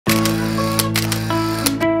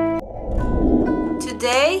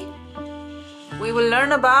today we will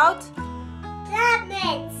learn about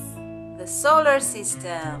planets. the solar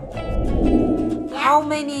system. How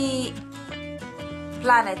many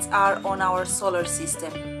planets are on our solar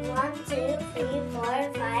system? 1, 2, 3,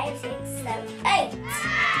 4, 5, 6, 7, 8.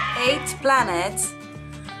 8 planets.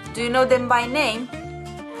 Do you know them by name?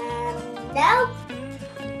 No.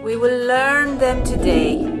 We will learn them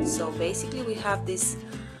today. So basically we have this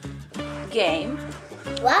game.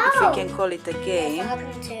 Wow. If we can call it a game.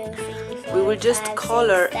 1, 2, 3, 4, We will just 5,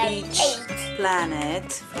 color 6, 7, each 8.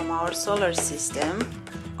 planet from our solar system.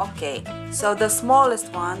 Okay, so the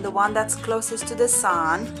smallest one, the one that's closest to the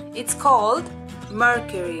sun, it's called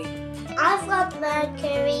Mercury. I've got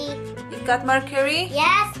Mercury. You've got Mercury?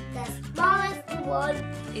 Yes, the smallest one.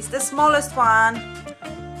 It's the smallest one.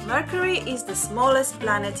 Mercury is the smallest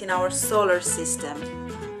planet in our solar system.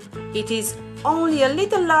 It is only a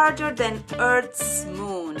little larger than Earth's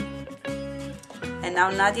moon. And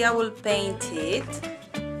now Nadia will paint it.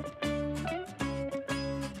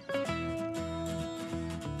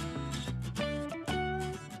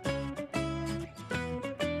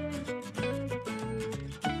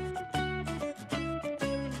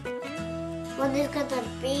 What is gonna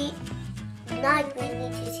be nice, we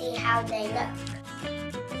need to see how they look.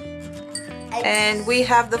 And we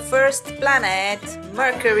have the first planet,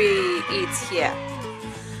 Mercury, it's here.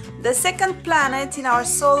 The second planet in our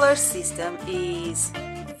solar system is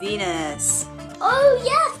Venus. Oh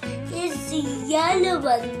yes, it's the yellow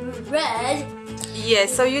and red.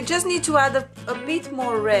 Yes, so you just need to add a bit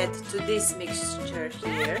more red to this mixture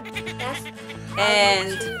here. Yes.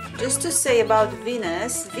 And just to say about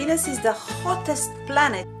Venus, Venus is the hottest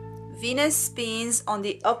planet. Venus spins on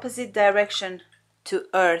the opposite direction to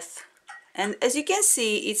Earth. And as you can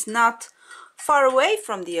see, it's not far away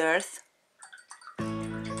from the Earth.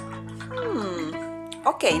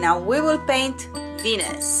 Okay, now we will paint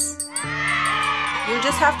Venus. You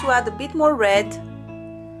just have to add a bit more red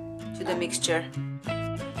to the mixture.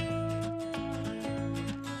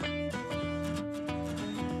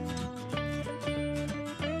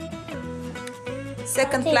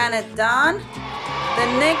 Second planet done. The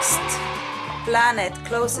next planet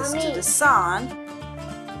closest to the sun.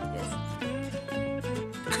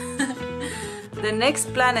 The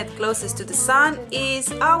next planet closest to the sun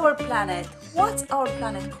is our planet. What's our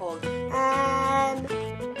planet called? Earth.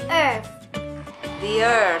 The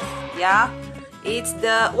Earth, yeah? It's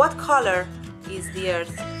the... What color is the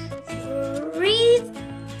Earth? Green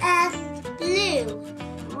and blue.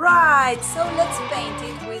 Right, so let's paint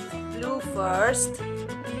it with blue first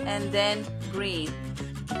and then green.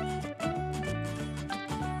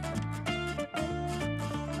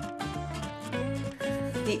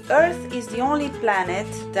 The Earth is the only planet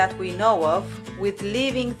that we know of with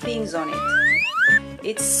living things on it.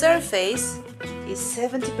 Its surface is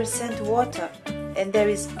 70% water and there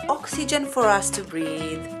is oxygen for us to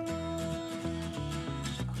breathe.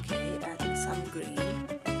 Okay, adding some green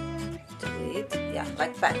to it. Yeah,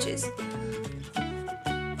 like patches.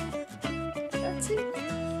 That's it.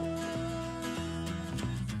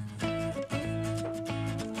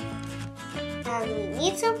 And we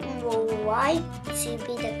need some more white to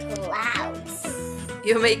be the clouds.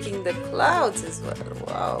 You're making the clouds as well.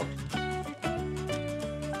 Wow.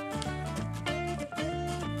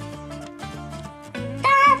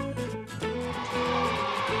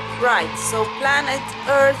 Right, so planet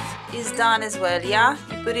Earth is done as well, yeah?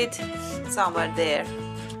 You put it somewhere there.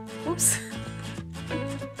 Oops.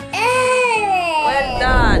 Well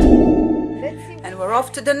done. And we're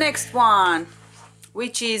off to the next one,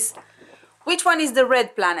 which one is the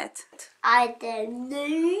red planet? I don't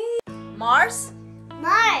know. Mars?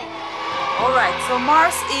 Mars. Alright, so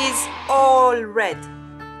Mars is all red.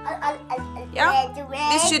 Yeah?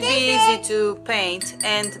 Red, This should be easy to paint,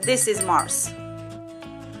 and this is Mars.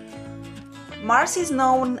 Mars is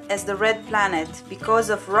known as the red planet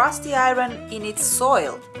because of rusty iron in its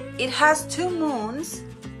soil. It has 2 moons,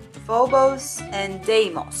 Phobos and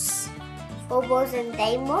Deimos. Phobos and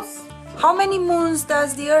Deimos. How many moons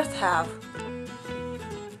does the Earth have?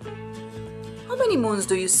 How many moons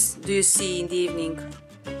do you see in the evening?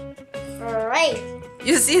 3.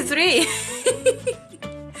 You see 3.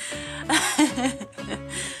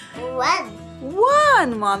 1.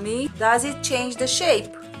 1, mommy. Does it change the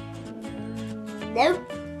shape? Nope.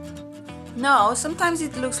 No, sometimes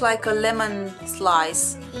it looks like a lemon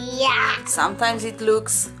slice. Yeah. Sometimes it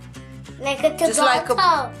looks Like a tomato. just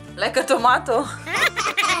like a tomato.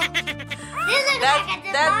 This looks like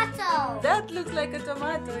a tomato. That looks like a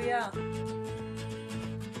tomato, yeah.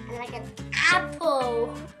 And like an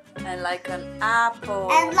apple. And like an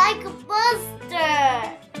apple. And like a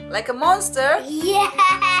buster. Like a monster? Yeah!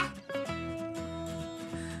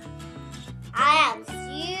 I am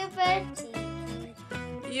super cheeky.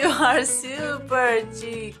 You are super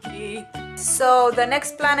cheeky. So the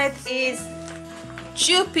next planet is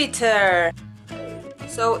Jupiter.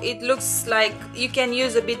 So it looks like you can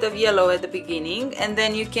use a bit of yellow at the beginning and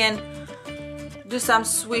then you can do some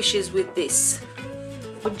swishes with this.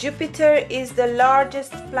 Jupiter is the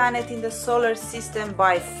largest planet in the solar system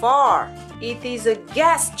by far. It is a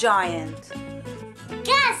gas giant.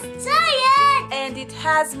 Gas giant! And it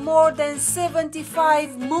has more than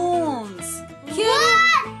 75 moons.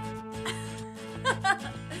 What?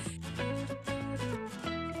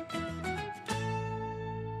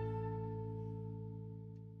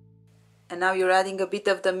 And now you're adding a bit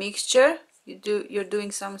of the mixture. You're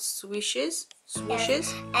doing some swishes.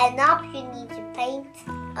 And now you need to paint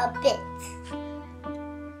a bit.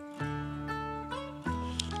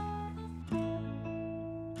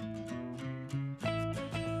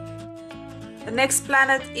 The next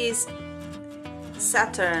planet is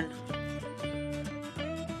Saturn.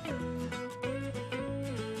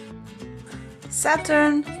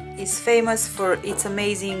 Saturn is famous for its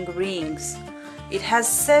amazing rings. It has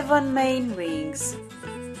 7 main rings.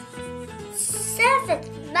 7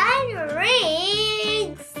 main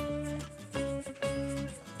rings!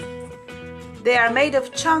 They are made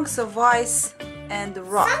of chunks of ice and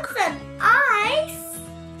rock. Chunks of ice?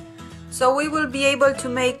 So we will be able to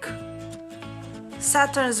make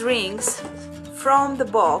Saturn's rings from the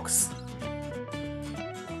box.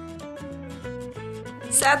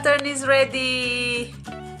 Saturn is ready!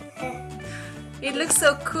 It looks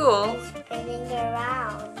so cool. Spinning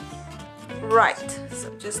around. Right, so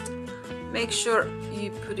just make sure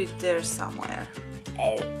you put it there somewhere.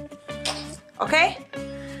 Oh. Okay?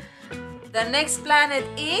 The next planet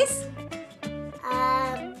is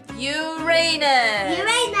Uranus.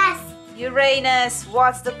 Uranus. Uranus.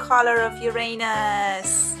 What's the color of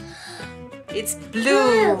Uranus? It's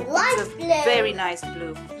blue. Light It's a blue. very nice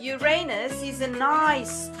blue. Uranus is an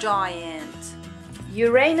ice giant.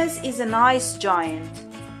 Uranus is an ice giant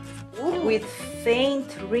with faint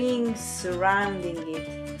rings surrounding it.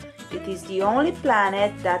 It is the only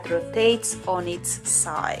planet that rotates on its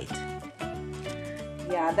side.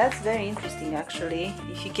 Yeah, that's very interesting actually.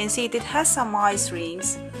 If you can see it, it has some ice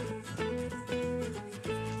rings.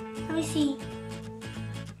 Let me see.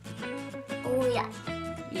 Oh yeah.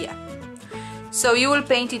 Yeah. So you will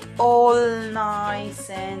paint it all nice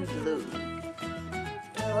and blue.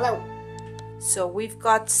 Hello. So we've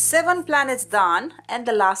got 7 planets done, and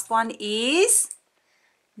the last one is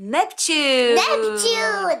Neptune.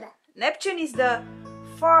 Neptune. Neptune is the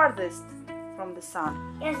farthest from the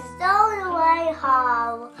sun. It's all way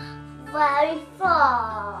home, very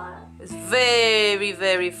far. It's very,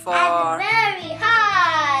 very And far. very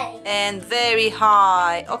high. And very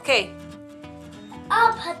high. Okay,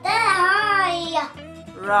 Up there high.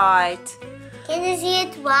 right. Can you see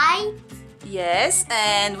it white? Yes,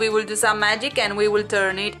 and we will do some magic and we will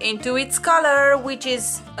turn it into its color, which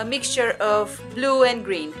is a mixture of blue and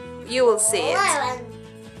green. You will see it. Orange.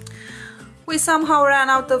 We somehow ran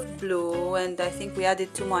out of blue and I think we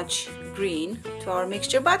added too much green to our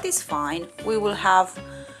mixture, but it's fine. We will have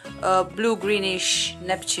a blue-greenish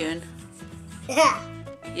Neptune.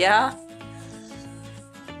 Yeah?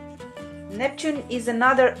 Neptune is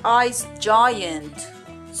another ice giant.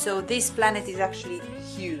 So this planet is actually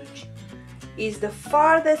huge. It's the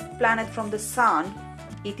farthest planet from the sun.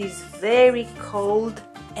 It is very cold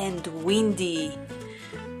and windy.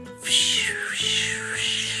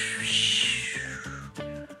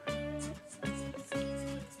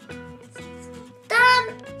 Done.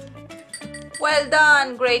 Well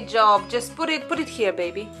done, great job. Just put it here,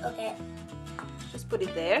 baby. Okay. Just put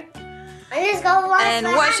it there. I just go wash And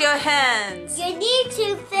my wash hands. your hands. You need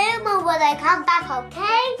to film when I come back,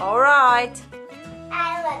 okay? Alright.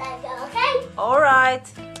 And when I go, okay? Alright.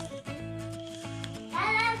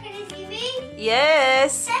 Hello, can you see me?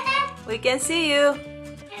 Yes. We can see you.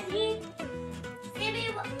 Can you see me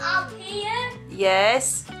up here?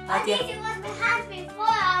 Yes. I Nadia. need to wash my hands before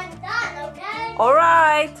I'm done, okay?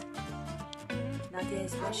 Alright. Nadia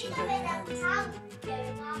is I washing need her to make a hands. count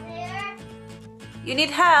going on here. You need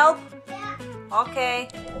help? Yeah. Okay.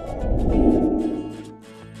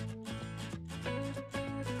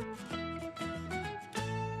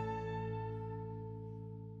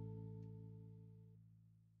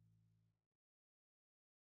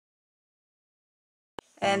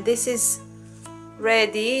 And this is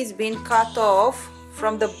ready. It's been cut off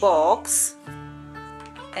from the box.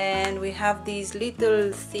 And we have these little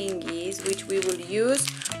thingies which we will use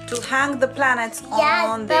to hang the planets Yes,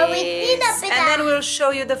 on but this. we need a bit and then of- we'll show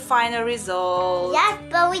you the final result. Yes,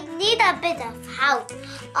 but we need a bit of help.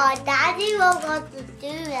 Our daddy will want to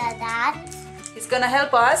do that. He's gonna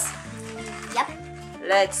help us. Yep.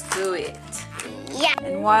 Let's do it. Yeah.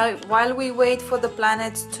 And while we wait for the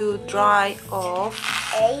planets to dry off,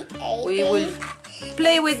 we will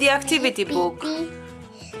play with the activity book.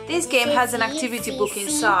 This game has an activity book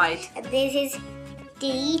inside. This is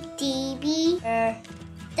D, D, B.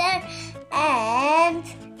 There, and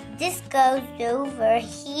this goes over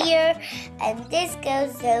here, and this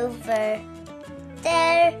goes over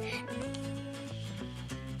there.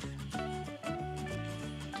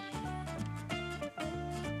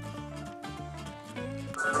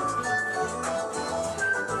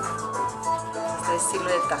 Esta es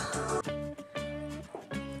silueta.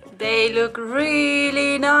 They look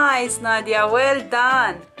really nice, Nadia. Well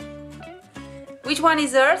done. Which one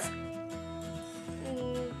is Earth?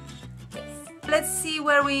 Let's see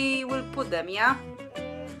where we will put them, yeah?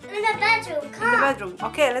 In the bedroom, In the come. bedroom.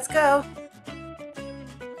 Okay, let's go.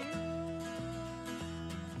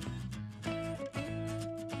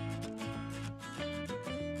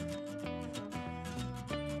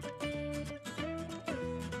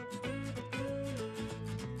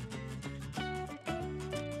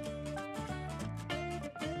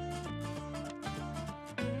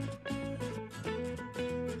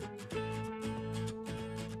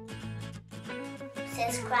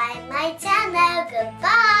 Subscribe my channel.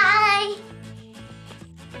 Goodbye.